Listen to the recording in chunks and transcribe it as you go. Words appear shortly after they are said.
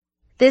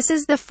This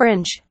is the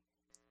Fringe.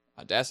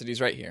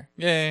 Audacity's right here.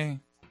 Yay.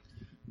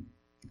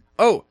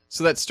 Oh,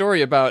 so that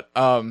story about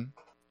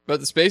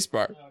the space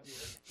bar. Oh,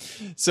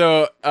 dear.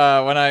 So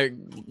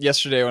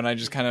yesterday when I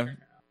just kind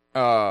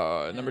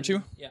of number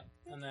 2? Yeah,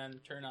 and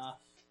then turn off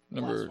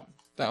Number last one.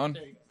 that one?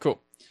 There you go.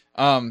 Cool.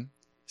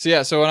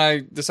 So when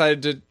I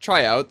decided to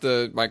try out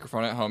the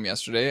microphone at home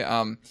yesterday,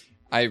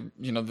 the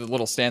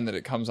little stand that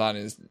it comes on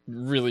is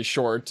really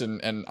short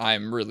and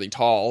I'm really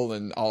tall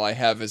and all I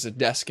have is a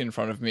desk in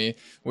front of me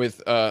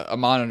with a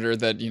monitor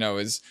that,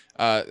 is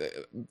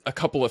a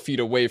couple of feet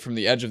away from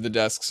the edge of the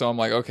desk. So I'm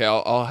like, okay,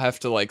 I'll have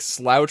to like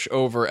slouch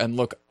over and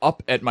look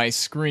up at my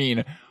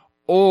screen,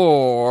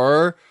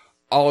 or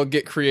I'll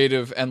get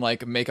creative and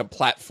like make a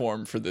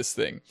platform for this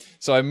thing.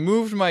 So I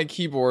moved my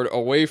keyboard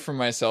away from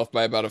myself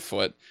by about a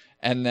foot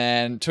and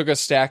then took a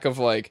stack of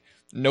like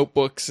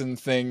notebooks and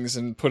things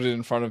and put it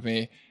in front of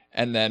me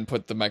and then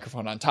put the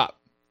microphone on top.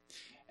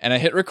 And I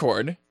hit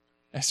record.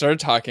 I started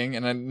talking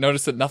and I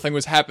noticed that nothing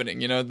was happening.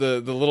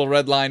 The little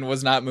red line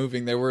was not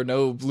moving. There were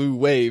no blue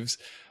waves.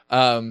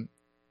 And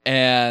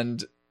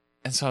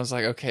so I was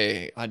like,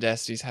 okay,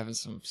 Audacity's having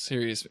some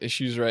serious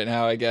issues right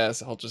now, I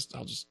guess. I'll just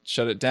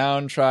shut it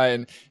down, try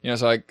and,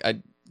 so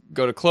I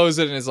go to close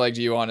it and it's like,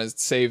 do you want to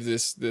save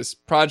this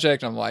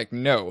project? I'm like,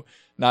 no,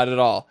 not at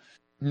all.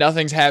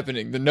 Nothing's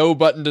happening. The no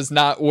button does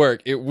not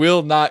work. It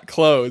will not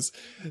close.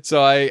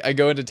 So I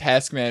go into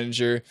Task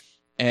Manager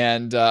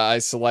and I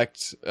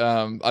select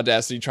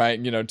Audacity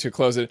trying, to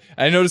close it.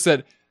 And I notice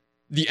that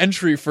the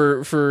entry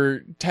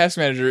for Task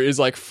Manager is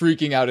like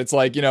freaking out. It's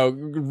like,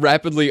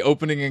 rapidly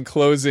opening and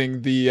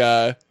closing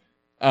the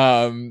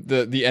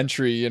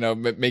entry,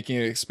 making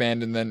it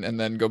expand and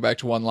then go back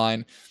to one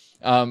line.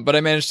 But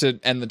I managed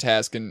to end the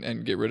task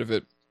and get rid of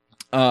it.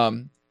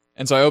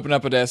 And so I open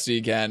up Audacity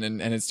again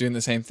and it's doing the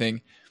same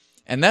thing.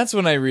 And that's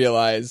when I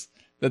realized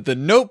that the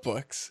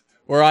notebooks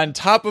were on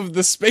top of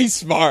the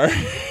space bar.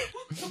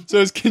 So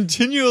it's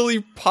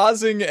continually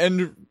pausing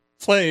and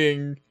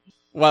playing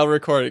while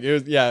recording.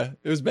 It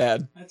was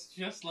bad. That's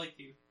just like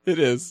you. It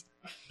is.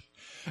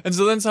 And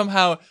so then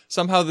somehow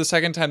the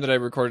second time that I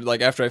recorded,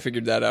 like after I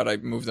figured that out, I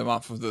moved them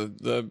off of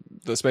the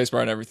space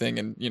bar and everything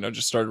and,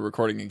 just started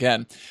recording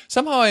again.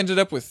 Somehow I ended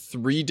up with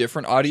 3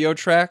 different audio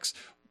tracks,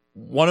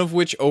 one of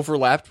which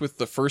overlapped with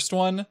the first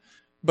one,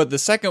 but the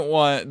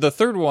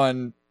third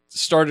one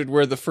started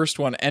where the first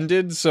one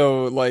ended.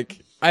 So like,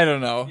 I don't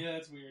know. Yeah,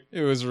 that's weird.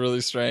 It was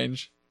really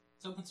strange.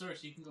 It's open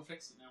source. You can go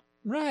fix it now.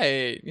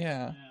 Right.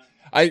 Yeah.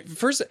 Yeah.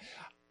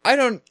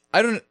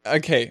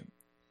 Okay.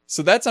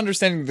 So that's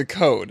understanding the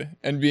code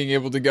and being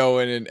able to go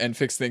in and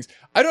fix things.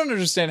 I don't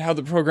understand how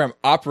the program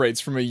operates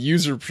from a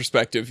user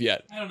perspective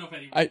yet. I don't know if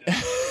anyone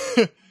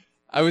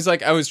does.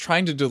 I was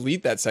trying to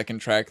delete that second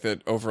track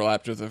that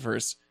overlapped with the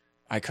first.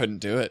 I couldn't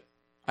do it.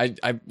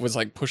 I was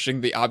like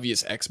pushing the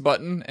obvious X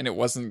button and it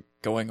wasn't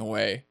going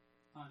away.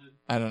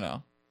 I don't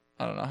know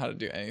how to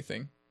do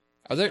anything.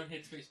 Don't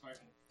hit spacebar.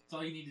 That's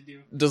all you need to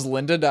do. Does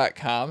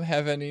lynda.com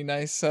have any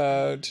nice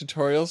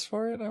tutorials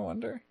for it, I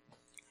wonder?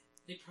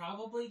 They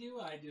probably do.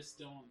 I just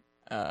don't.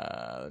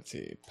 Let's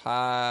see.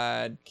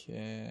 Podcast.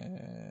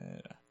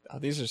 Oh,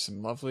 these are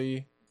some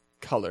lovely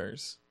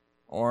colors.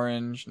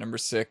 Orange, number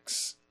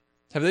 6.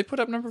 Have they put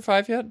up number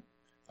 5 yet?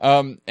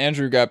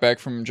 Andrew got back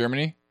from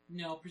Germany.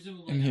 No,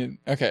 presumably And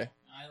not. Okay.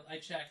 I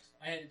checked.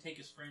 I had to take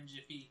his Fringe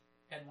if he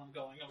had one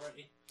going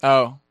already.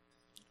 Oh.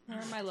 Where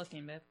am I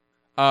looking, babe?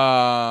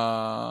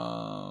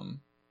 Are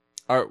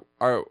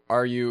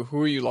you,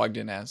 who are you logged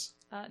in as?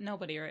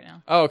 Nobody right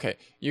now. Oh, okay.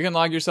 You can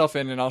log yourself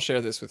in and I'll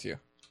share this with you.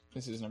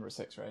 This is number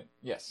 6, right?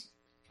 Yes.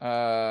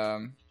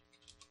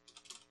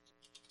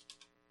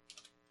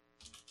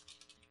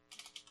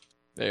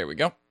 There we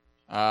go.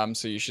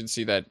 So you should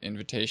see that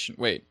invitation.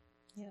 Wait.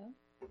 Yeah.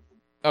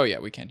 Oh yeah,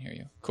 we can hear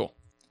you. Cool.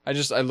 I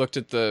looked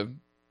at the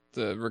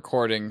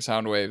recording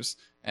sound waves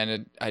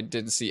and I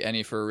didn't see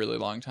any for a really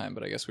long time,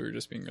 but I guess we were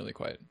just being really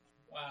quiet.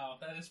 Wow,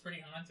 that is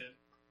pretty haunted.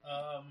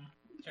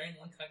 Trying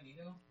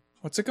incognito.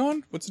 What's it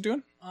going? What's it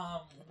doing?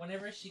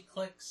 Whenever she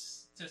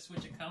clicks to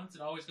switch accounts,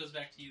 it always goes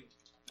back to you.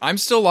 I'm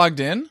still logged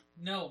in?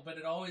 No, but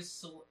it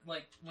always,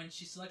 when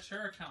she selects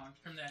her account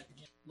from that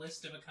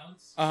list of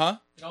accounts, Uh-huh.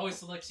 it always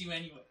selects you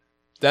anyway.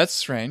 That's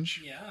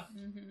strange. Yeah.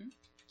 Mm-hmm.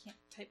 Can't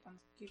type on the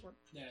keyboard.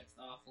 That's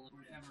awful.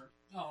 Whatever.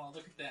 Oh,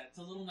 look at that. It's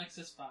a little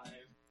Nexus 5.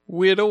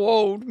 Widow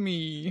old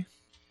me.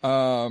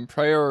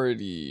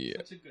 Priority.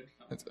 Such a good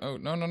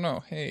phone.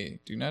 No. Hey,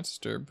 do not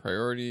disturb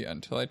priority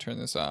until I turn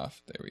this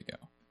off. There we go.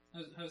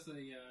 How's the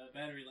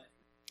battery life?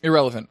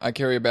 Irrelevant. I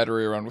carry a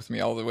battery around with me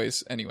all the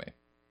ways anyway.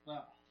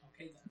 Wow.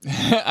 Okay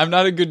then. I'm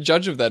not a good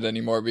judge of that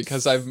anymore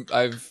because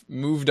I've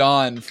moved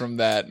on from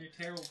that. You're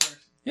a terrible person.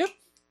 Yep.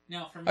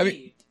 Now, for me... I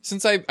mean,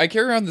 since I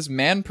carry around this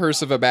man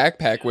purse of a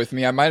backpack with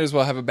me, I might as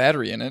well have a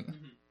battery in it.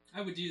 Mm-hmm.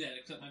 I would do that,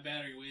 except my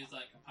battery weighs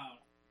like a pound.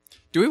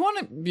 Do we want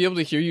to be able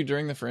to hear you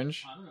during the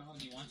Fringe? I don't know.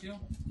 Do you want to?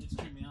 Let's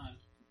turn me on.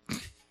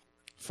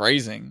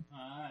 Phrasing.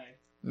 Hi.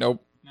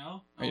 Nope.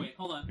 No? Oh, Wait. wait.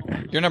 Hold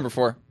on. You're number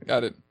 4.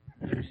 Got it.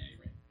 Yeah, you're right.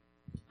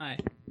 Hi.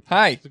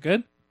 Hi. Is it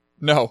good?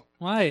 No.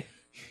 Why?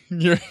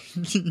 You're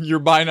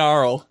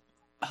binaural.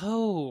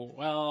 Oh,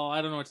 well,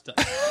 I don't know what to tell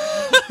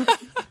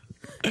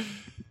you.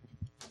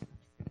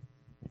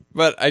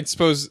 But I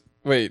suppose,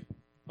 wait.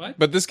 What?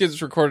 But this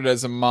gets recorded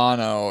as a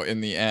mono in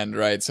the end,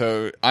 right?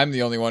 So I'm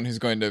the only one who's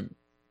going to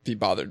be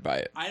bothered by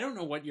it. I don't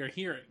know what you're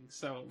hearing,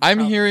 so... I'm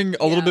hearing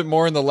a little Yeah. bit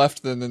more in the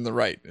left than in the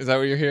right. Is that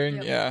what you're hearing?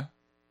 Yep. Yeah.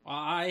 Well,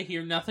 I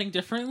hear nothing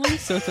differently,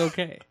 so it's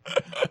okay.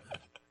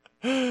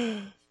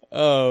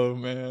 Oh,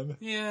 man.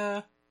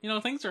 Yeah.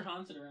 Things are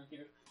haunted around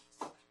here.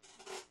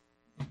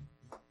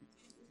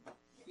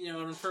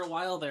 And for a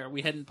while there,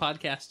 we hadn't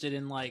podcasted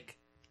in, I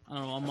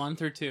don't know, a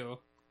month or two.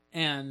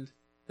 And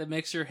the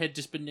mixer had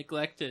just been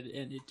neglected,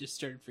 and it just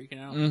started freaking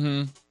out.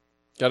 Mm-hmm.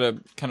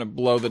 Gotta kind of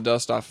blow the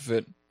dust off of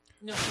it.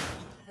 No, you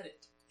had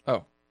it.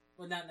 Oh.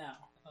 Well, not now.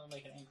 I'll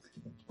make it angry.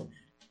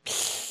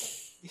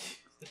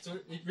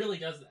 It really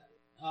does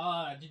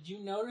that. Did you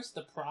notice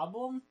the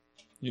problem?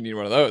 You need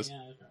one of those. Yeah,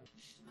 no problem.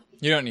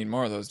 You don't need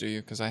more of those, do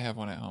you? Because I have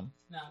one at home.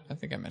 No, I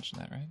think I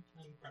mentioned that, right?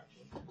 I'm probably.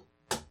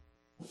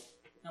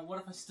 Now, what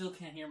if I still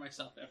can't hear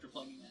myself after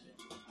plugging that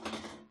in?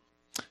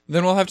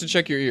 Then we'll have to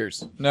check your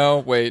ears. No,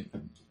 wait.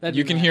 That'd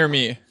You be can mad. hear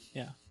me.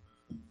 Yeah.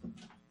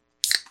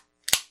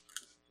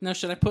 Now,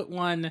 should I put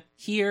one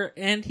here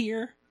and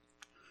here?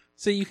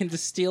 So you can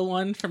just steal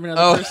one from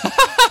another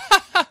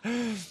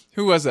person?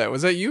 Who was that?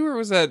 Was that you or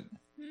was that...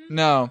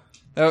 No.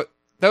 That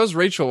was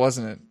Rachel,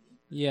 wasn't it?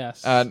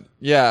 Yes.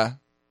 Yeah.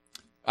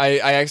 I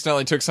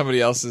accidentally took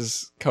somebody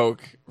else's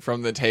Coke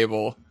from the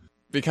table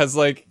because,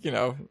 I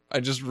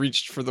just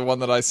reached for the one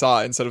that I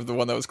saw instead of the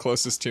one that was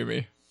closest to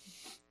me.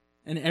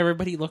 And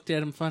everybody looked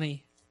at him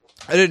funny.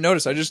 I didn't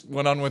notice. I just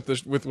went on with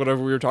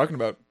whatever we were talking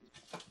about.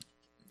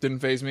 Didn't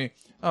faze me.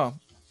 Oh,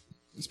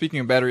 speaking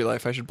of battery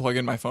life, I should plug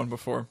in my phone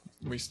before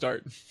we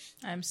start.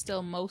 I'm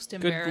still most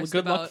Good embarrassed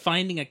luck about...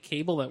 finding a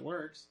cable that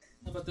works.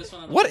 How about this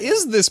one? What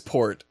is this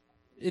port?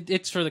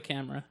 It's for the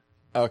camera.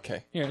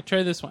 Okay. Here,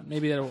 try this one.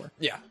 Maybe that'll work.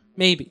 Yeah.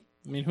 Maybe.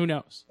 I mean, who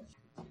knows?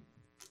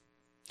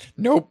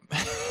 Nope.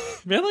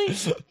 Really?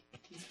 It's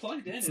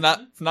plugged in. It's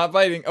not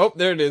biting. Oh,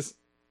 there it is.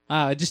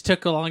 It just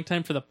took a long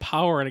time for the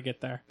power to get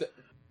there.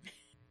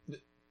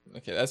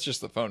 Okay, that's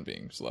just the phone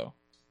being slow.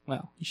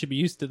 Well, you should be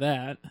used to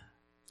that.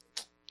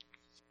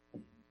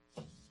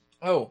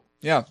 Oh,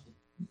 yeah.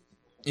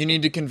 You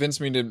need to convince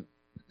me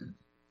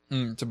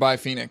to buy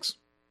Phoenix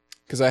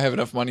because I have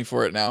enough money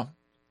for it now.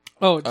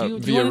 Oh, do you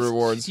via wanna,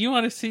 rewards. Do you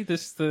want to see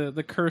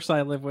the curse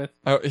I live with?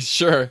 Oh,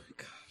 sure.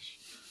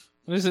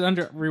 What is it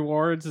under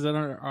rewards? Is it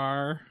under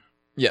R?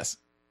 Yes.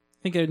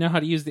 I think I know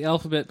how to use the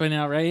alphabet by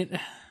now, right?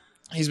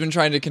 He's been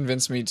trying to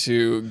convince me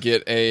to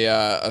get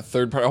a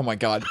third party. Oh my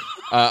god,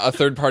 a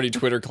third party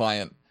Twitter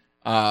client.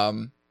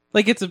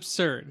 It's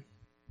absurd.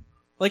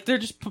 They're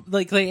just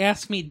they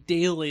ask me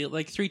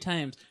daily, 3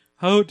 times.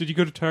 How did you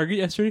go to Target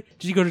yesterday?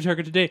 Did you go to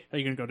Target today? Are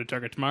you gonna go to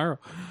Target tomorrow?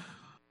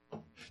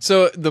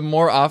 So the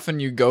more often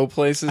you go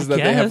places that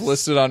they have guess.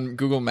 listed on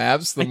Google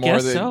Maps, the I more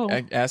guess they so.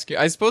 ask you.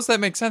 I suppose that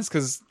makes sense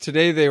because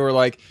today they were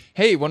like,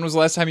 "Hey, when was the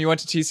last time you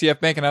went to TCF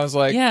Bank?" And I was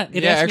like, Yeah,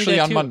 it asked me actually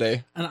that on too.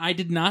 Monday." And I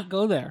did not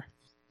go there.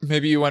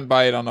 Maybe you went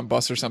by it on a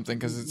bus or something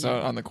because it's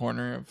out on the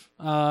corner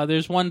of.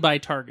 There's one by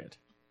Target.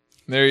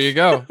 There you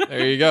go.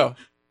 There you go.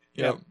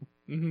 Yep.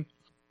 Mm-hmm.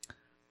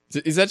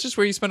 Is that just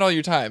where you spend all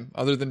your time,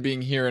 other than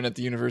being here and at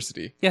the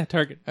university? Yeah,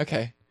 Target.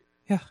 Okay.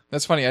 Yeah.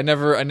 That's funny. I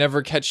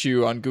never catch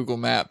you on Google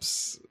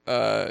Maps. Being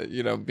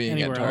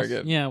Anywhere at Target.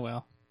 else. Yeah,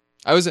 well.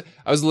 I was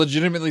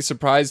legitimately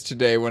surprised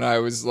today when I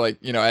was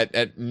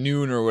at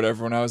noon or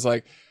whatever when I was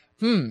like,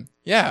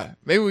 yeah,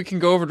 maybe we can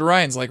go over to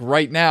Ryan's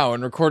right now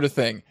and record a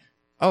thing.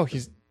 Oh,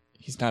 he's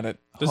not at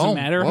Does home.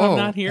 it matter Whoa, if I'm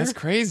not here? That's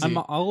crazy. I'm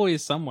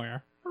always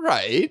somewhere.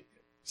 Right.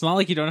 It's not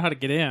like you don't know how to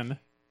get in.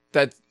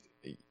 That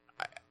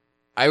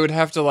I would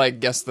have to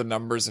guess the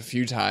numbers a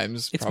few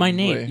times. It's probably. my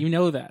name. You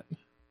know that.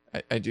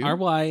 I do.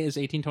 RY is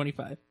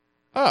 1825.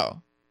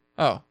 Oh.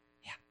 Yeah.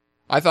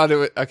 I thought it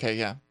was okay.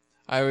 Yeah.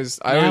 I was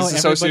Now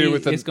associated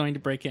with everybody is going to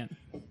break in.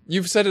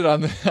 You've said it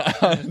on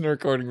the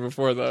recording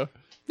before though.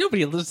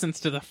 Nobody listens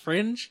to the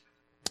Fringe.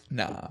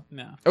 Nah.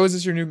 No. Oh, is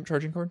this your new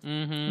charging cord?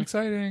 Mm-hmm.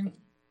 Exciting.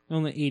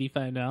 Only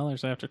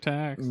 $85 after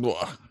tax.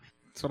 Blah.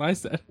 That's what I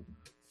said.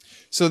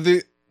 So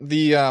the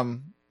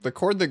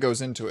cord that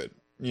goes into it,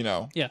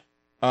 Yeah.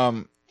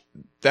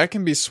 that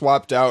can be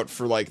swapped out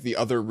for the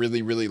other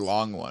really really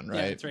long one, right?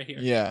 Yeah, it's right here.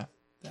 Yeah.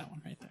 That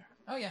one right there.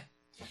 Oh, yeah.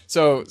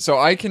 So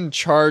I can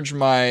charge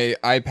my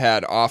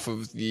iPad off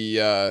of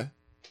the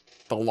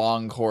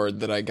long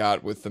cord that I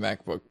got with the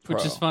MacBook Pro.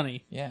 Which is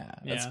funny. Yeah,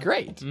 that's Yeah.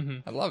 great.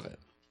 Mm-hmm. I love it.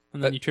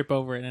 And then you trip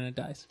over it and it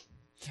dies.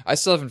 I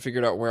still haven't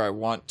figured out where I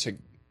want to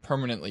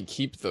permanently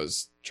keep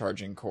those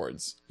charging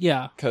cords.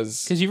 Yeah.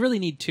 Because Because you really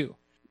need 2.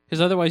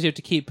 Because otherwise you have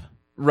to keep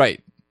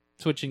right.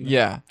 switching them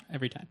Yeah.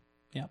 every time.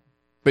 Yeah.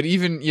 But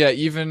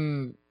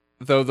even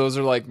though those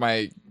are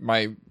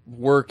my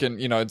work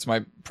and it's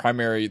my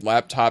primary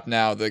laptop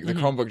now, the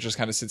Chromebook just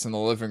kind of sits in the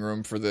living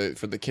room for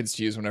the kids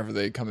to use whenever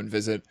they come and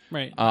visit.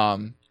 Right.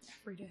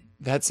 Every day.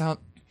 That sound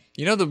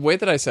the way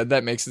that I said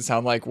that makes it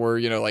sound like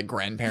we're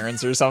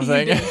grandparents or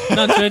something.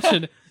 Not to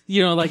mention,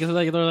 You know, like they're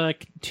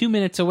like 2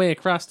 minutes away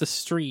across the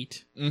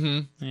street.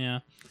 Mm-hmm. Yeah.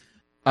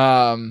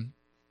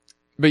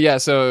 But yeah,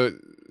 so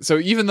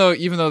even though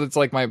it's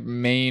like my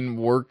main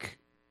work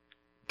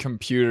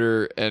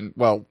computer and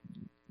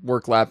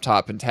work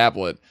laptop and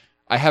tablet,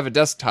 I have a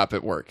desktop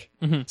at work.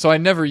 Mhm. So I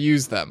never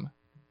use them.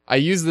 I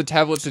use the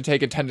tablet to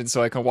take attendance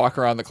so I can walk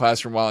around the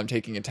classroom while I'm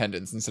taking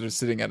attendance instead of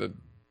sitting at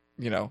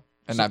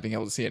and not being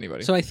able to see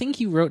anybody. So I think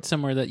you wrote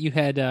somewhere that you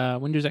had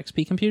Windows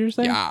XP computers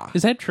there? Yeah.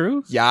 Is that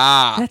true?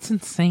 Yeah. That's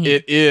insane.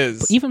 It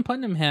is. Even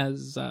Putnam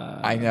has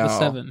I know. the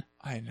 7.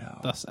 I know.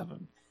 The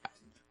 7.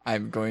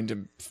 I'm going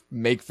to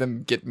make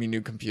them get me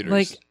new computers.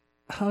 Like,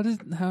 oh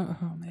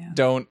man.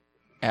 Don't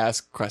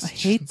ask I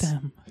questions. hate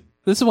them.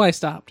 This is why I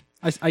stopped.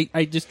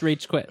 I just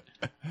rage quit.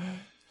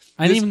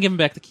 I didn't even give him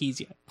back the keys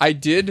yet. I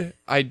did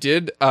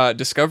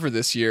discover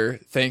this year,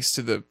 thanks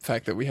to the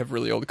fact that we have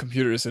really old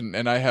computers and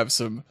I have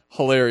some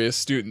hilarious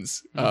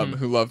students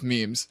who love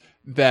memes,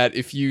 that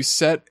if you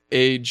set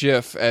a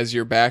GIF as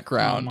your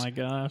background Oh my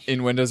gosh.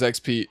 in Windows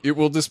XP, it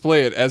will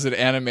display it as an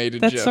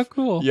animated That's GIF. so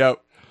cool.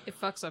 Yep. It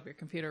fucks up your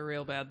computer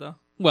real bad, though.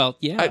 Well,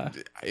 yeah.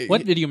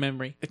 What video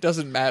memory? It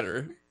doesn't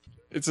matter.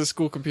 It's a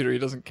school computer. He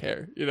doesn't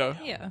care,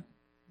 Yeah.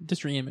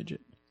 Just reimage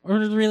it.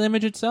 Or the real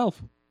image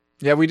itself.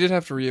 Yeah, we did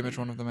have to reimage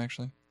one of them,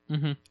 actually.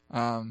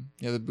 Mm-hmm.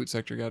 Yeah, the boot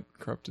sector got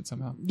corrupted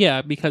somehow.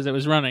 Yeah, because it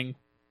was running.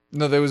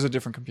 No, there was a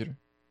different computer.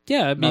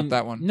 Yeah, I mean, Not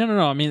that one.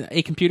 No. I mean,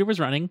 a computer was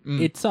running.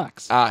 It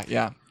sucks. Ah,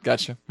 yeah.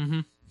 Gotcha. Mm-hmm.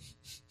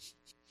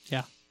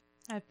 Yeah.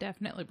 I've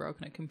definitely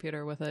broken a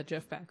computer with a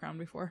GIF background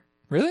before.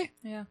 Really?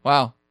 Yeah.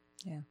 Wow.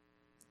 Yeah.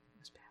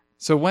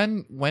 So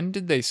when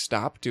did they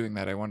stop doing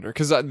that, I wonder?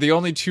 Because the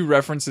only two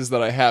references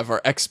that I have are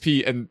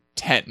XP and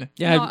 10.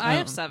 Yeah, No, I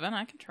have 7.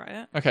 I can try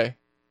it. Okay.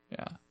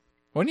 Yeah.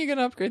 When are you going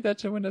to upgrade that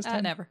to Windows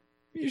 10? Never.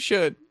 You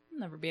should. I'll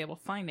never be able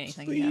to find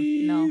anything Please.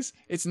 again. No.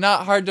 It's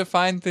not hard to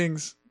find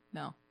things,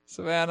 No.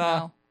 Savannah.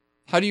 No.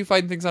 How do you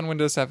find things on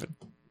Windows 7?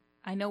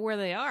 I know where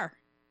they are.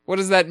 What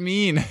does that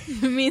mean?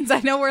 It means I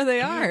know where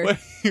they are.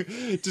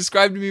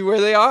 Describe to me where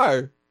they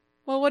are.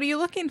 Well, what are you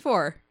looking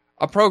for?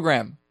 A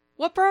program.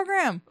 What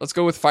program? Let's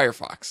go with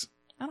Firefox.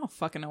 I don't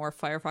fucking know where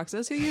Firefox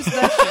is. Who uses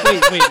that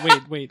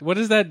shit? Wait. What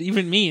does that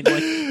even mean?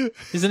 Like,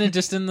 isn't it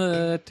just in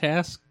the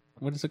task?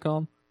 What is it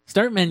called?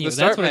 Start menu. The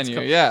start That's what menu, it's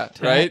called.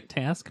 yeah, right?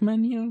 Task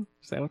menu?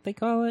 Is that what they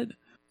call it?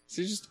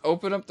 So you just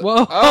open up the...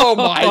 Whoa. Oh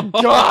my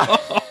god!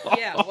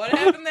 Yeah, what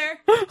happened there?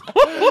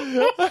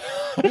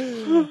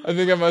 I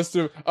think I must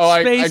have... Oh,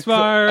 I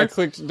Spacebar. I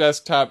clicked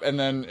desktop, and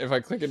then if I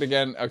click it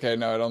again... Okay,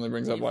 no, it only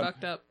brings up You one.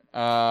 fucked up.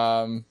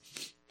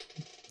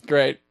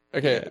 Great.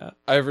 Okay, Yeah.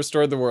 I have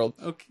restored the world.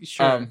 Okay,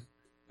 sure.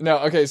 No,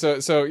 okay,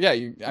 so yeah,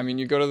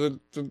 you go to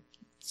the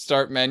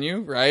start menu,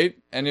 right?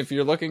 And if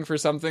you're looking for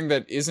something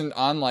that isn't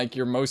on like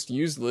your most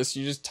used list,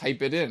 you just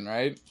type it in,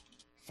 right?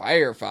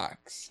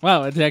 Firefox.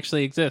 Wow, it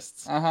actually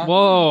exists. Uh-huh.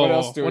 Whoa. What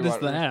else do What we is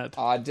want? that?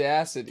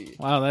 Audacity.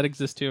 Wow, that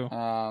exists too.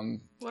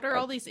 What are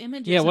all these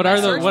images? Yeah, in what my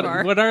are the search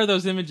bar? what are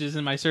those images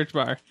in my search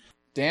bar?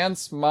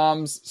 Dance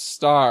Mom's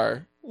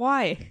Star.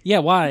 Why? Yeah,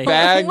 why?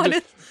 What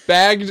is-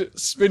 Bagged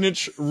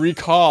spinach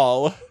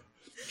recall.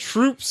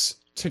 Troops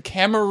to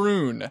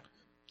Cameroon.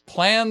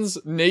 Plans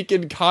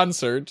naked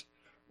concert.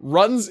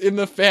 Runs in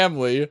the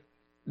family.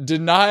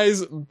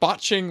 Denies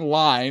botching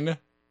line.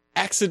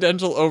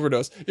 Accidental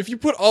overdose. If you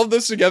put all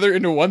this together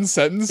into one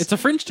sentence... It's a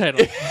Fringe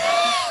title.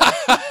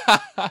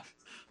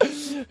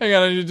 Hang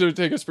on, I need to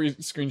take a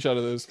screenshot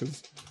of this,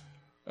 because...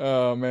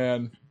 Oh,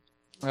 man.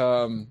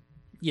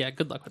 Yeah,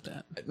 good luck with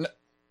that.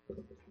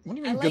 What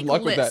do you I mean, like good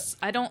luck lists. with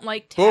that? I don't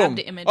like Boom.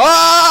 tabbed images.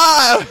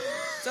 Ah!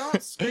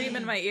 Don't scream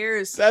in my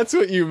ears. That's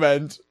what you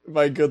meant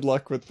by good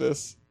luck with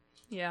this.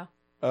 Yeah.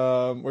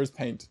 Where's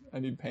paint? I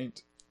need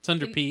paint. It's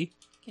under P.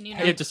 Can you You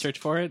not, have to search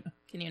for it.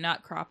 can you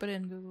not crop it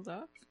in Google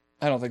Docs?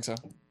 I don't think so.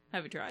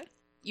 Have you tried?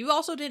 You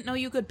also didn't know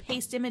you could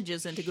paste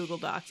images into Google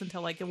Docs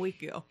until like a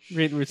week ago.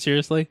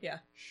 Seriously? Yeah.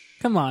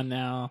 Come on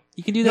now.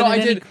 You can do that No, in I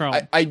any did. Chrome.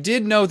 I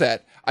did know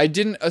that. I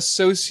didn't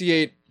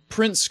associate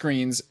print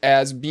screens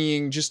as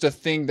being just a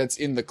thing that's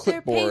in the They're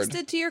clipboard.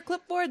 pasted to your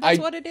clipboard. That's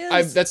what it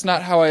is. That's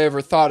not how I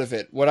ever thought of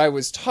it. What I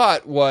was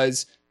taught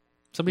was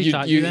Somebody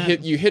taught you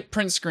that? you hit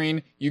print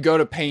screen, you go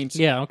to paint,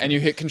 Yeah, okay. and you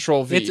hit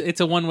Control V. It's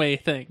a one-way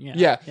thing.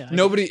 Yeah. Yeah, I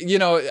nobody,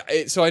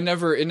 so it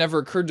never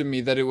occurred to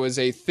me that it was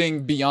a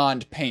thing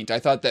beyond Paint. I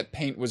thought that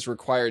Paint was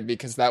required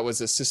because that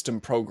was a system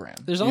program.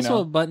 There's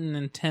also a button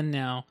in 10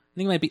 now. I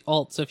think it might be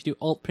Alt. So if you do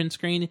Alt print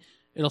screen,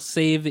 it'll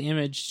save the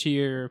image to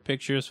your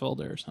pictures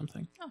folder or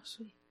something. Oh,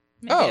 sweet.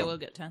 Maybe I will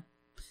get 10.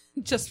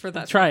 Just for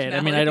that. Try it.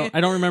 I mean, I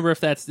functionality. don't remember if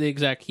that's the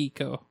exact key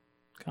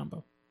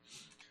combo.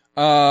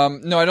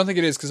 No, I don't think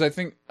it is because I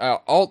think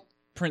Alt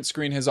print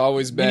screen has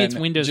always Maybe it's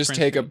been Windows just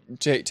print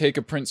take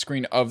a print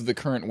screen of the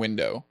current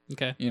window.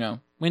 Okay.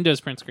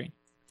 Windows print screen.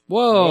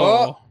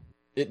 Whoa.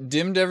 It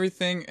dimmed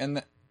everything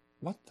and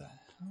what the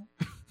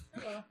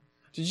hell?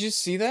 Did you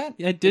see that?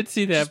 Yeah, I did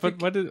see that,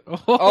 but what did...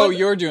 Oh,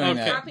 you're doing Okay.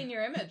 that. Cropping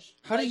your image.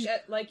 How did you-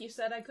 like you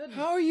said I couldn't.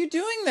 How are you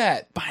doing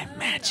that? By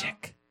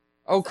magic.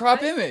 Oh,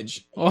 crop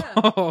image. Yeah.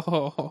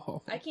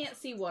 Oh. I can't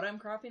see what I'm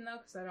cropping though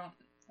because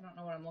I I don't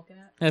know what I'm looking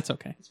at. That's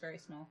okay. It's very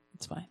small.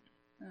 It's fine.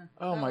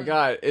 Oh my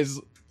god,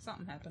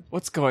 Something happened.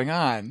 what's going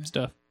on?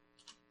 Stuff.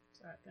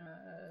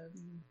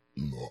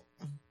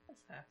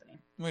 What's happening?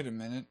 Wait a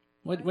minute.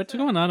 What's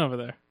going on over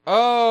there?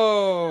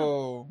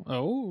 Oh.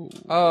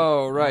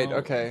 Oh, Right. Oh.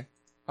 Okay.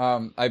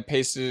 I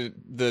pasted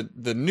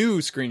the new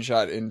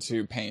screenshot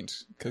into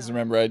Paint because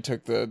remember I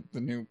took the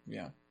new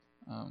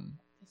I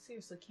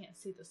seriously can't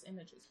see this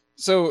images.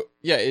 So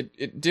yeah,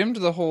 it dimmed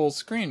the whole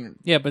screen.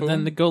 Yeah, but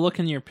Boom. then go look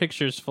in your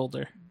pictures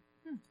folder.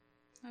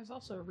 There's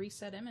also a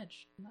reset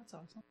image. That's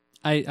awesome.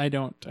 I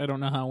don't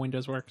know how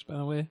Windows works, by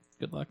the way.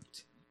 Good luck.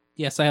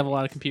 Yes, I have a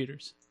lot of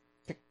computers.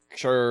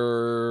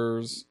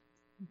 Pictures,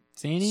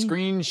 See any?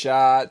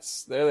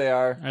 screenshots. There they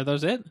are. Are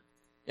those it?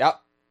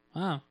 Yep.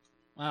 Wow.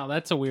 Wow,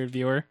 that's a weird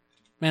viewer.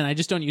 Man, I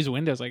just don't use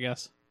Windows, I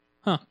guess.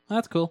 Huh,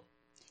 that's cool.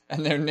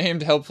 And they're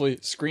named helpfully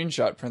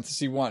screenshot (1),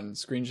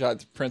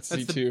 screenshot That's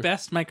the (2).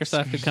 best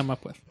Microsoft could come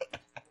up with.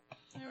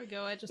 There we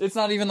go. It's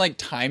not even like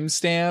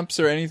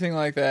timestamps or anything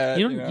like that.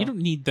 You don't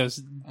need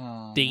those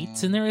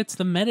dates in there. It's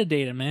the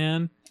metadata,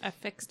 man. I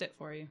fixed it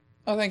for you.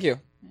 Oh, thank you.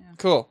 Yeah.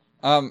 Cool.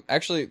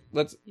 Actually,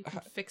 let's. You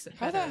can fix it.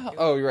 How the better hell? if you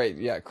Oh, right.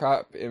 Yeah,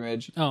 crop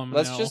image. Oh,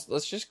 let's no.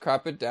 just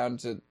crop it down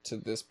to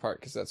this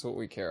part because that's what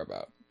we care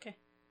about. Okay.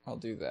 I'll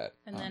do that.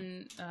 And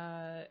then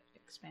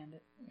expand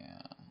it. Yeah.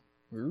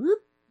 Whoop.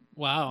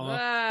 Wow.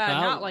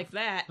 Not like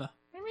that. What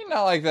do you mean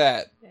not like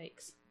that?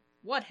 Yikes.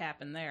 What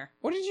happened there?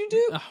 What did you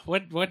do?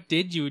 What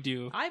did you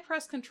do? I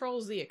pressed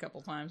Control Z a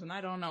couple times, and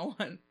I don't know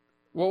what.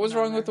 What was Not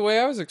wrong there. with the way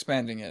I was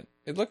expanding it?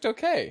 It looked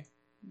okay.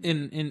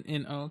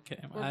 Okay.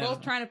 We're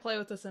both trying to play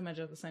with this image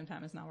at the same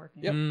time. It's not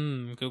working.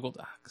 Yep. Google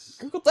Docs.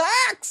 Google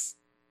Docs!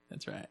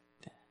 That's right.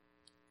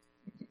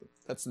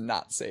 Let's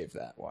not save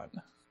that one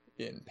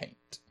in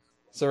Paint.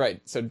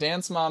 So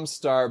Dance Mom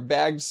Star,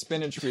 Bagged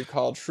Spinach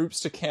Recall, Troops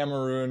to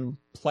Cameroon,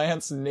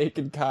 Plants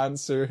Naked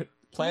Concert,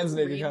 Plans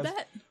Naked Read Concert,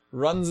 that?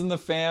 Runs in the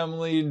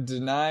Family,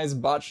 Denies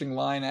Botching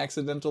Line,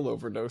 Accidental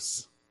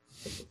Overdose.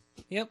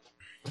 Yep.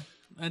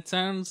 That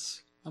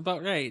sounds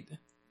about right.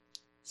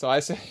 So I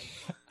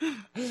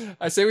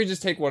say we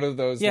just take one of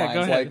those Yeah, go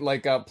lines, ahead.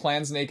 like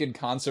Plans Naked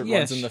Concert, Yeah,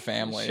 Runs in the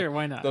Family. Sure,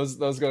 why not?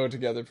 Those go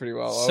together pretty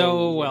well.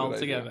 So what well did I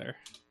do? together.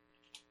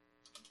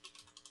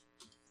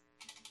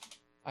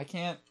 I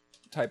can't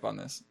type on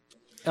this.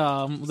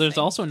 There's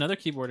also another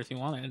keyboard if you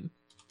want it.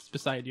 It's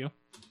beside you.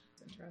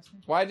 It's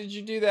interesting. Why did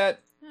you do that?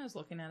 I was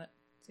looking at it.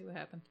 See what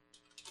happened.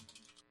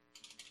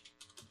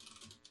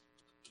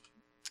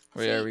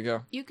 Well, there we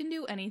go. You can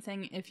do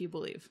anything if you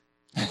believe.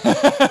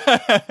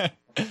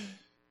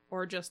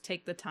 Or just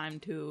take the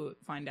time to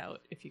find out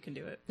if you can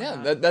do it. or Yeah,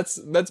 not.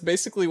 that's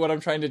basically what I'm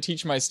trying to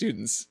teach my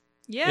students.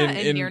 Yeah,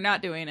 and you're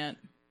not doing it.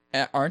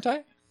 Aren't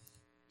I?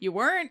 You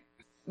weren't.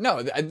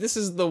 No, this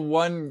is the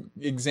one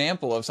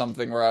example of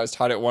something where I was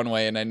taught it one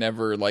way and I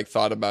never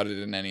thought about it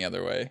in any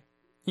other way.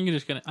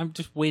 I'm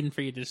just waiting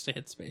for you just to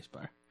hit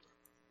spacebar.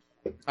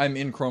 I'm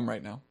in Chrome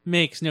right now.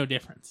 Makes no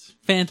difference.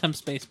 Phantom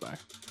spacebar.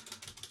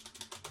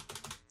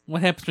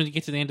 What happens when you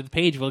get to the end of the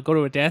page? Will it go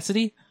to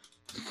Audacity?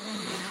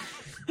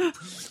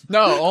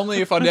 No,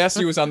 only if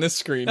Audacity was on this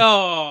screen.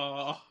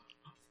 Oh.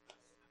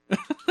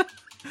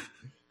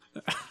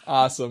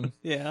 Awesome.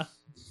 Yeah.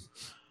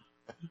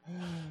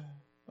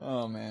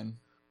 Oh, man.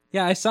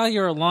 Yeah, I saw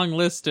your long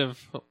list of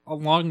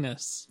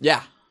alongness.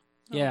 Yeah.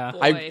 Yeah. Oh,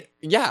 boy.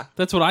 Yeah.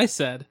 That's what I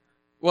said.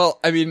 Well,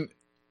 I mean,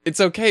 it's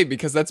okay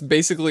because that's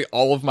basically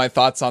all of my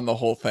thoughts on the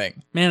whole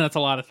thing. Man, that's a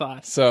lot of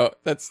thoughts. So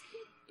that's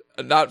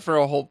not for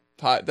a whole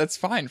that's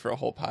fine for a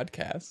whole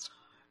podcast.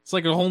 It's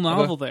like a whole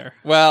novel there.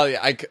 Well,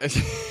 yeah,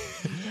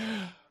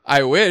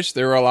 I wish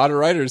there were a lot of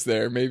writers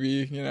there.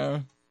 Maybe,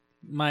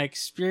 My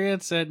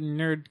experience at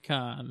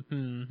NerdCon.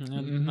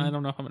 I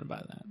don't know if I'm going to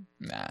buy that.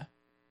 Nah.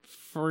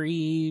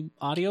 Free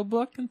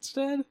audiobook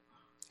instead?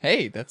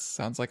 Hey, that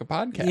sounds like a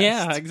podcast.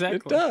 Yeah, exactly.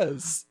 It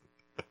does.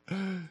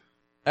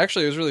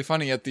 Actually, it was really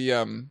funny at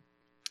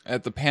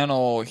the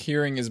panel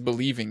Hearing is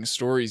Believing,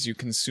 Stories You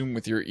Consume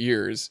with Your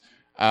Ears,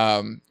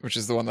 which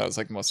is the one that I was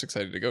most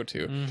excited to go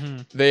to. Mm-hmm.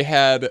 They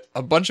had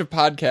a bunch of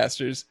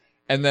podcasters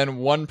and then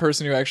one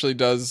person who actually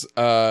does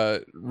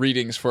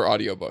readings for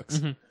audiobooks.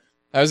 Mm-hmm.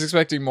 I was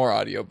expecting more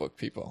audiobook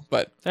people,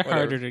 but They're whatever.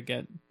 harder to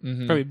get.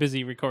 Mhm. Probably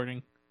busy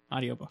recording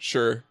audiobooks.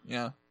 Sure,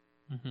 yeah.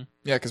 Mm-hmm.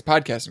 Yeah, because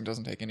podcasting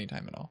doesn't take any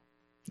time at all.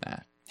 Nah.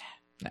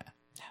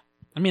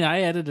 I mean,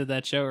 I edited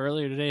that show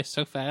earlier today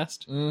so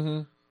fast.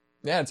 Mm-hmm.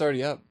 Yeah, it's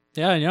already up.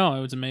 Yeah, I know. It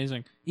was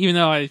amazing. Even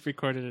though I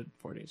recorded it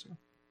 4 days ago.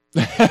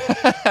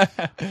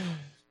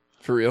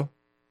 For real?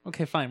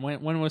 Okay, fine.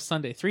 When was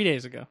Sunday? 3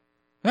 days ago.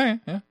 Okay,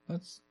 yeah,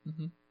 that's...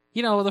 Mm-hmm.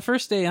 The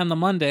first day on the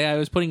Monday, I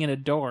was putting in a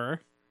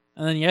door.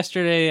 And then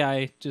yesterday,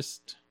 I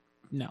just...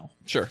 No.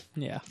 Sure,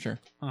 Yeah. sure.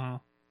 Uh-huh.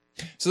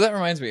 So that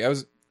reminds me, I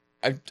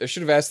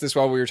should have asked this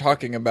while we were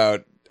talking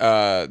about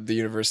the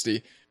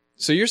university.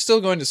 So you're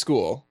still going to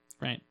school.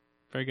 Right.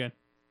 Very good.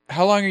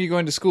 How long are you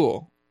going to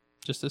school?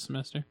 Just this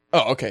semester.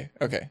 Oh, okay.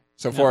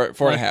 So No,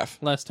 four and a half.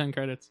 Last 10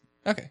 credits.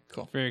 Okay,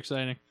 cool. Very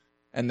exciting.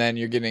 And then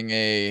you're getting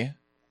a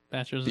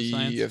Bachelor's of B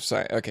Science. of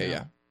Science. Okay, Yeah.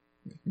 yeah.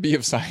 B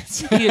of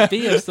science.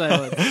 B of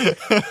silence.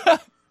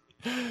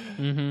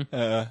 And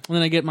then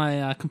I get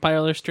my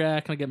compilers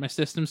track, and I get my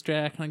systems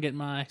track, and I get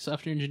my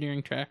software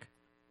engineering track.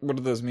 What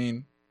do those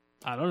mean?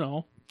 I don't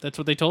know. That's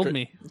what they told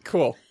me.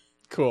 Cool.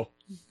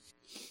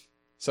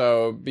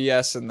 So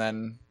BS and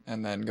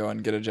then go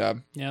and get a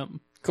job. Yep.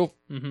 Cool.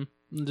 And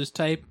just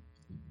type.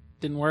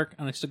 Didn't work,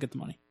 and I still get the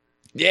money.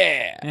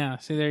 Yeah. Yeah.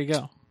 See, there you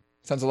go.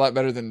 Sounds a lot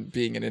better than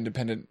being an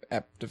independent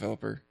app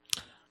developer.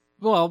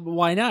 Well,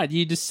 why not?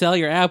 You just sell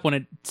your app when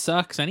it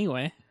sucks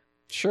anyway.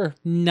 Sure.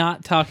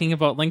 Not talking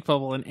about Link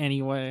Bubble in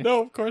any way.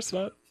 No, of course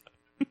not.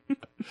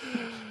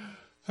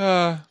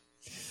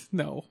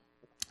 No.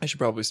 I should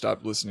probably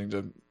stop listening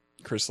to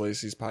Chris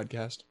Lacey's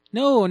podcast.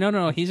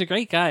 No. He's a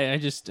great guy. I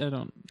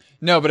don't.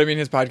 No, but I mean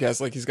his podcast,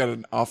 like he's got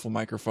an awful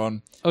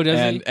microphone. Oh, does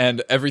he?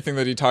 And everything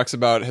that he talks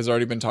about has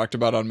already been talked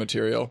about on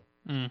Material.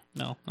 No,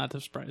 not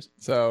a surprise.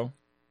 So,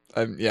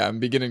 I'm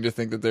beginning to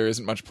think that there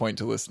isn't much point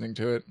to listening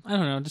to it. I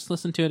don't know. Just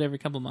listen to it every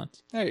couple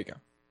months. There you go.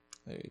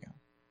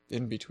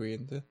 In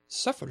between the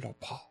Cephalo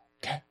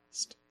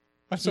podcast.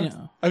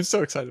 I'm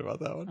so excited about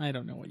that one. I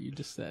don't know what you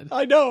just said.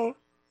 I know.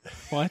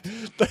 What?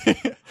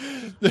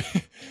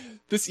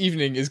 This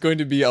evening is going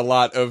to be a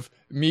lot of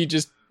me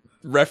just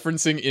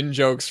referencing in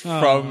jokes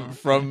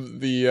from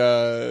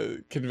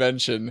the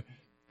convention,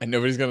 and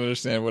nobody's going to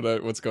understand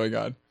what's going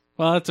on.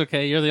 Well, that's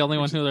okay. You're the only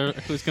one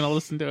who's going to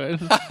listen to it.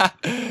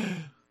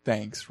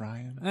 Thanks,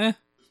 Ryan.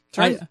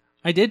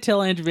 I did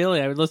tell Andrew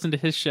Bailey I would listen to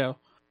his show.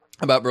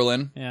 About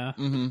Berlin? Yeah.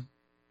 Mm-hmm.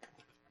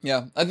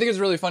 Yeah. I think it's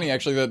really funny,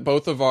 actually, that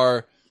both of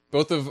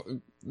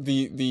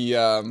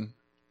the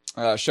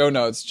show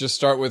notes just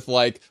start with,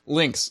 like,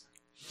 links.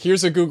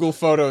 Here's a Google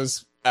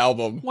Photos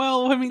album.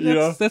 Well, I mean,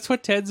 that's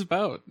what Ted's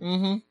about.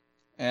 Mm-hmm.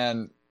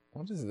 And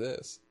what is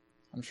this?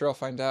 I'm sure I'll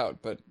find out,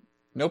 but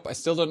nope, I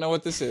still don't know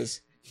what this is.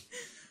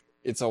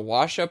 It's a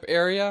wash-up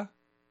area?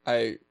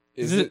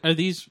 Is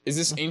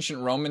this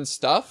ancient Roman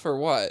stuff or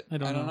what? I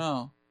don't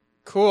know.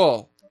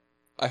 Cool.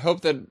 I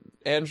hope that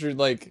Andrew,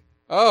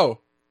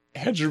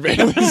 Andrew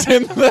Bailey's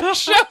in the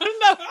show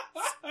notes.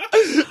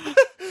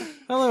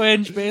 Hello,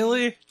 Andrew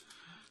Bailey.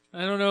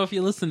 I don't know if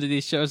you listen to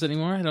these shows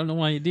anymore. I don't know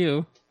why you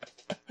do.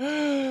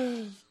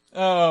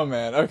 Oh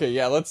man. Okay,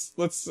 yeah, let's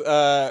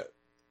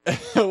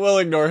we'll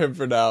ignore him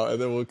for now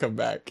and then we'll come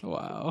back.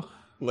 Wow.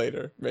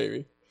 Later,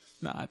 maybe.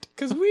 Not.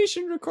 Because we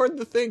should record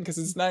the thing because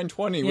it's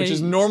 9:20, which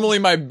is normally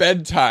my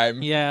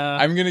bedtime. Yeah.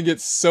 I'm going to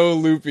get so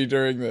loopy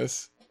during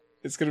this.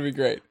 It's going to be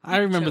great. I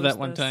remember that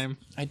one time.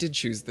 I did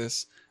choose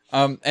this.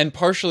 And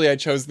partially I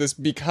chose this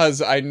because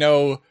I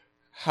know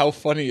how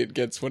funny it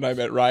gets when I'm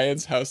at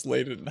Ryan's house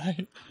late at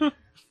night.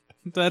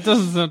 That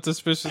doesn't sound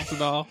suspicious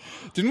at all.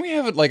 Didn't we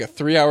have a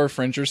 3-hour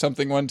Fringe or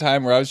something one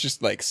time where I was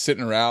just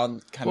sitting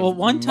around Well,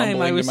 one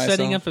time I was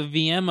setting up a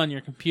VM on your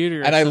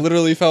computer. And I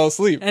literally fell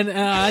asleep. And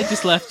I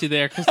just left you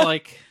there because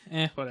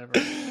whatever.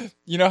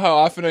 You know how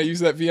often I use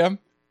that VM?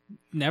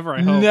 Never,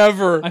 I hope.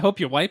 Never. I hope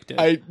you wiped it.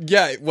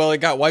 It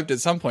got wiped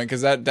at some point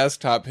because that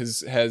desktop has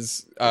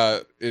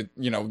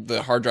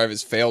the hard drive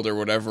has failed or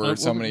whatever many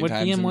times. What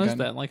VM was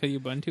that? Like a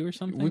Ubuntu or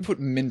something? We put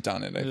Mint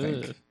on it, I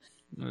think.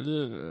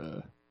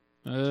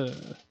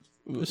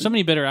 There's so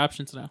many better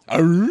options now.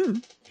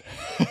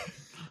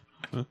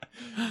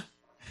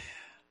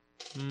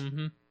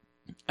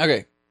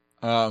 Okay.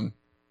 I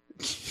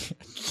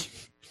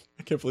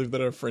can't believe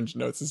that our Fringe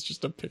notes is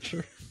just a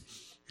picture.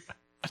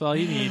 That's all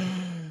you need.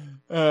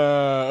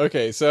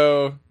 Okay,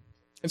 so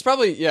it's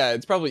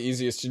probably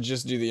easiest to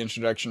just do the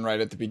introduction right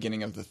at the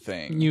beginning of the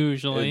thing.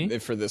 Usually.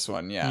 For this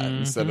one, yeah.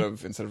 Instead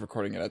of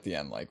recording it at the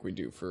end like we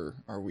do for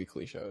our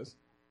weekly shows.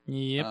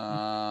 Yep.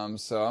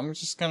 So I'm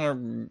just gonna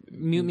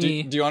mute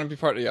me. Do you want to be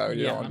part of it? Yeah,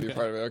 you don't want to be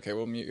part of it. Okay,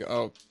 we'll mute you.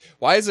 Oh,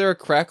 why is there a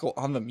crackle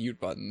on the mute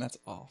button? That's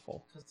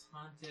awful. It's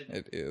haunted.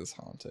 It is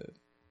haunted.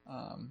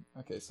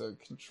 Okay, so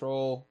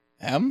Control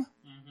M.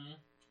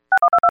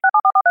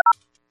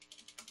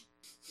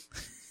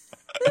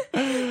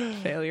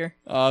 Failure.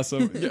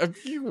 Awesome.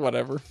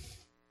 Whatever.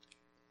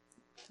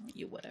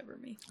 You whatever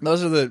me.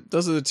 Those are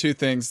the two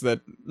things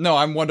that. No,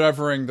 I'm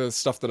whatevering the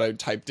stuff that I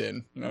typed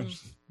in.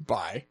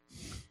 Bye.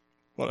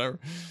 Whatever.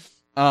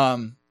 Yeah,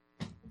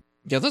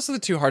 those are the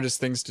two hardest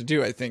things to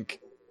do, I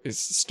think, is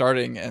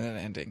starting and then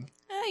ending.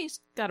 You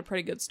got a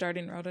pretty good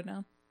starting rota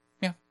now.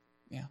 Yeah.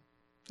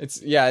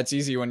 It's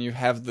easy when you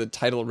have the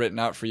title written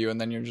out for you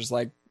and then you're just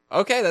like,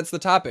 okay, that's the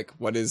topic.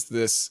 What is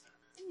this?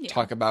 Yeah.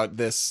 Talk about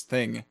this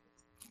thing.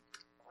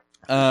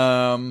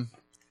 Probably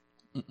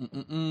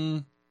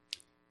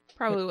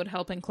would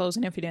help in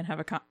closing if you didn't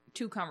have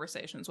two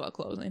conversations while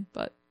closing,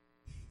 but...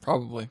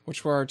 Probably.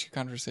 Which were our two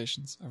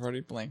conversations? I've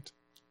already blanked.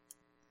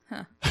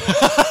 Huh.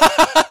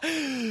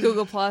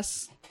 Google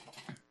Plus,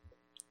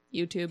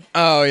 YouTube.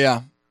 Oh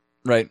yeah,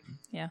 right.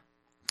 Yeah.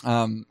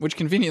 Which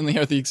conveniently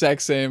are the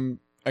exact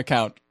same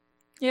account.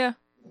 Yeah,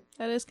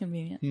 that is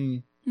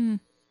convenient.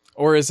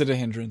 Or is it a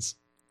hindrance?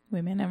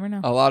 We may never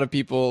know. A lot of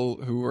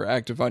people who were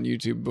active on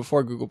YouTube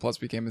before Google Plus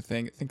became a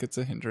thing think it's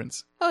a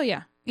hindrance. Oh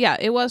yeah,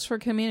 it was for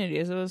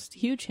communities. It was a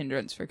huge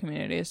hindrance for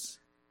communities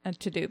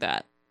to do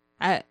that.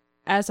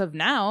 as of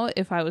now,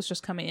 if I was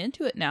just coming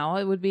into it now,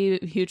 it would be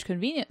a huge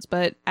convenience.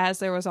 But as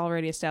there was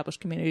already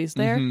established communities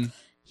there,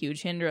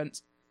 huge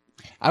hindrance.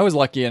 I was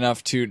lucky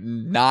enough to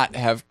not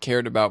have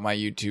cared about my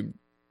YouTube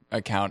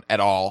account at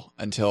all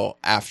until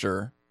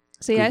after.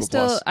 See,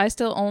 Google I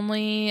still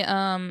only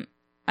I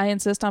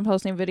insist on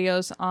posting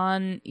videos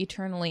on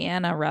Eternally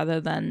Anna rather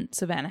than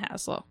Savannah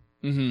Haslow.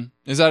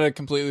 Is that a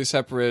completely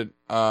separate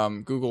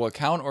Google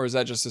account, or is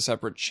that just a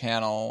separate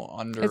channel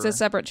under? It's a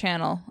separate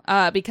channel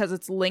because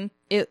it's linked.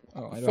 It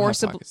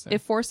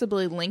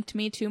forcibly linked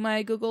me to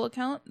my Google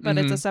account, but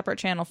it's a separate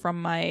channel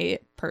from my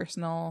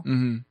personal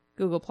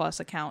Google Plus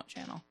account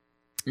channel.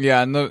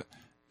 Yeah, and the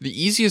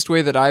easiest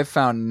way that I've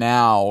found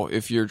now,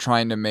 if you're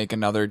trying to make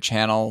another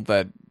channel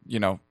that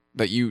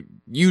that you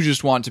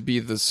just want to be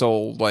the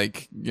sole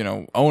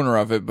owner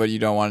of it, but you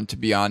don't want it to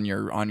be on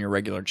your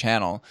regular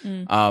channel,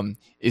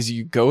 is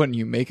you go and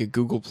you make a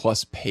Google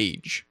Plus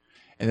page,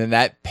 and then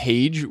that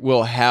page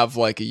will have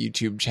like a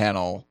YouTube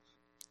channel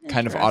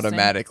kind of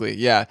automatically.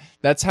 Yeah,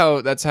 that's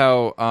how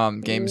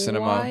Game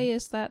Cinema. Why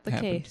is that the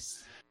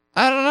case?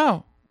 I don't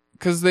know.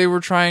 Because they were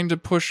trying to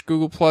push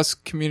Google Plus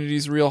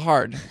communities real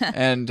hard,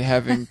 and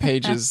having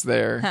pages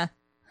there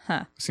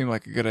seemed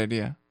like a good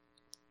idea.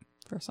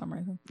 For some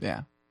reason.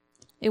 Yeah.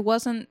 It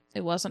wasn't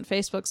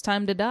Facebook's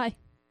time to die.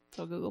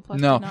 So Google Plus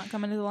did not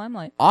come into the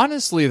limelight.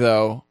 Honestly,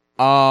 though,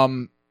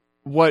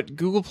 what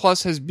Google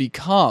Plus has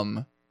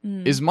become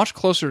is much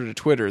closer to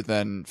Twitter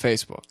than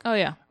Facebook. Oh,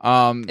 yeah.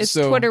 It's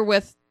Twitter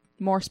with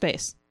more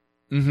space.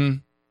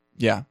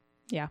 Yeah.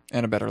 Yeah.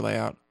 And a better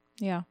layout.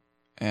 Yeah.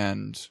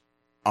 And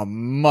a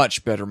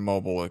much better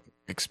mobile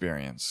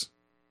experience.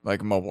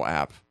 Like mobile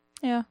app.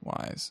 Yeah.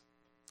 Wise.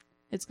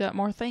 It's got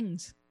more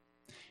things.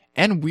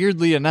 And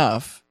weirdly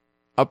enough,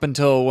 up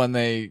until when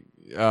they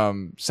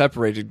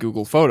separated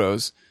Google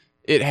Photos,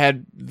 it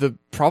had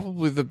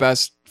probably the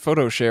best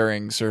photo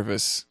sharing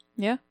service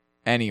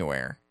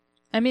anywhere.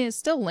 I mean, it's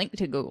still linked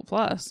to Google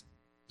Plus.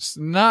 It's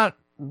not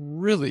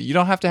really. You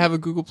don't have to have a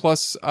Google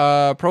Plus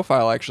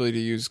profile actually to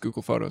use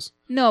Google Photos.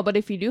 No, but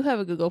if you do have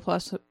a Google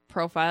Plus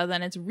profile,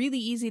 then it's really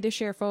easy to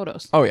share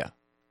photos. Oh yeah.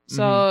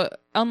 So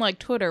unlike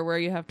Twitter, where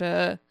you have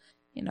to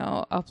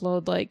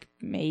upload like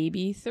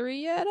maybe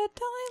 3 at a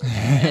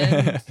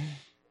time.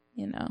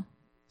 And,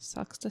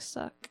 sucks to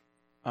suck.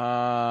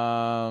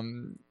 I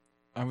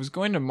was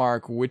going to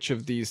mark which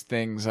of these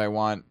things I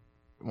wanted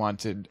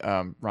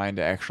Ryan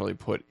to actually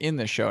put in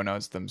the show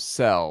notes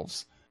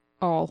themselves.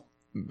 All?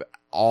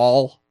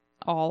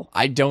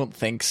 I don't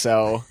think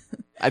so.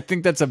 I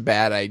think that's a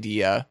bad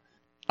idea.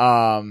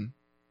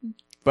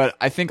 But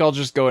I think I'll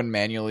just go and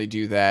manually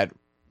do that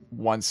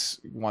once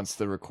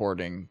the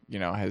recording,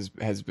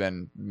 has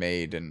been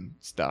made and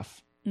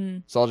stuff.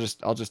 So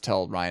I'll just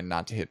tell Ryan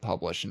not to hit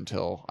publish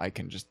until I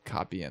can just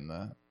copy in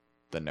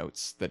the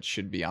notes that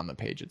should be on the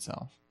page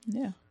itself.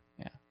 Yeah.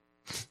 Yeah.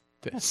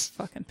 This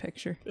fucking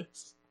picture.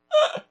 This.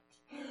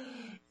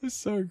 It's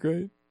so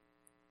great.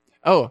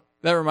 Oh,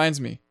 that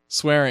reminds me.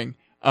 Swearing.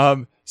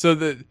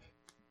 So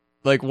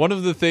one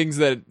of the things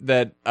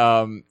that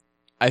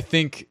I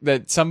think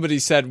that somebody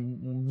said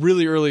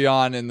really early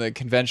on in the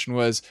convention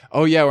was,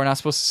 oh yeah, we're not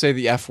supposed to say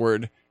the F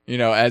word,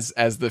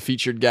 as the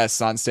featured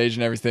guests on stage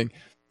and everything.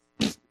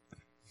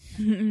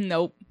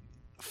 Nope.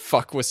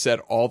 Fuck was said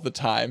all the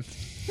time.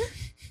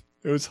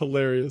 It was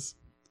hilarious.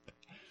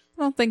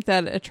 I don't think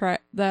that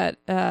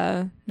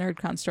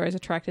NerdCon stories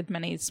attracted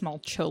many small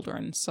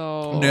children,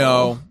 so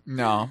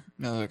No,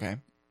 okay.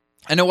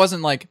 And it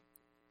wasn't like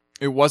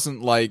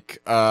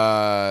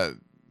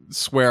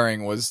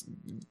swearing was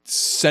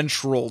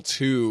central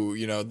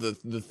to,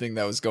 the thing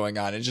that was going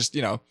on. It just,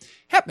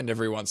 happened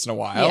every once in a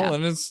while,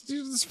 and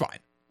it's fine.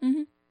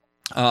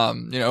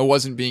 It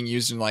wasn't being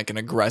used in like an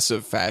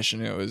aggressive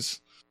fashion. It was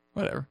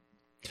whatever.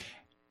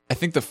 I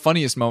think the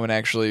funniest moment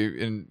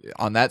actually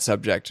on that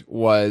subject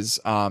was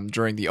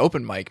during the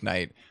open mic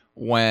night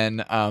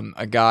when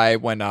a guy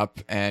went up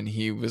and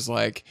he was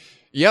like,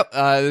 "Yep,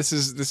 this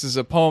is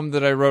a poem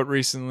that I wrote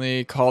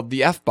recently called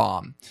The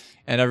F-Bomb,"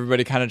 and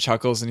everybody kind of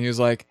chuckles, and he was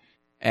like,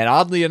 "And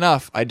oddly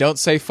enough, I don't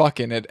say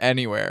fucking it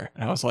anywhere."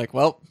 And I was like,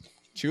 "Well,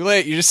 too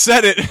late. You just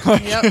said it.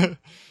 Yep.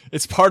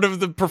 It's part of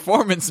the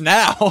performance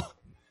now."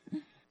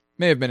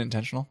 May have been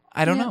intentional.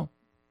 I don't know.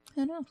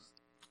 Who knows?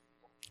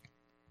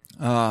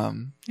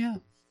 Yeah.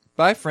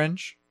 Bye,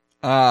 Fringe.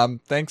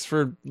 Thanks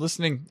for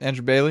listening,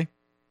 Andrew Bailey.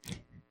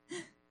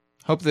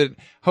 Hope that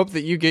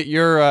you get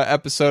your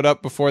episode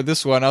up before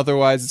this one.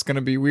 Otherwise, it's going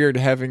to be weird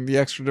having the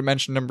Extra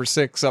Dimension number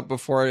 6 up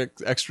before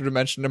Extra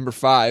Dimension number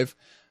 5.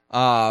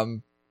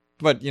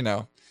 But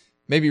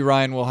maybe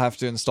Ryan will have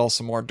to install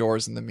some more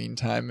doors in the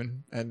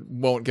meantime, and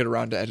won't get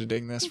around to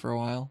editing this for a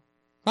while.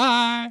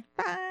 Bye.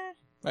 Bye.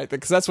 Right,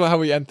 because that's how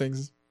we end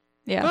things.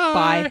 Yeah. Bye.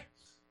 Bye.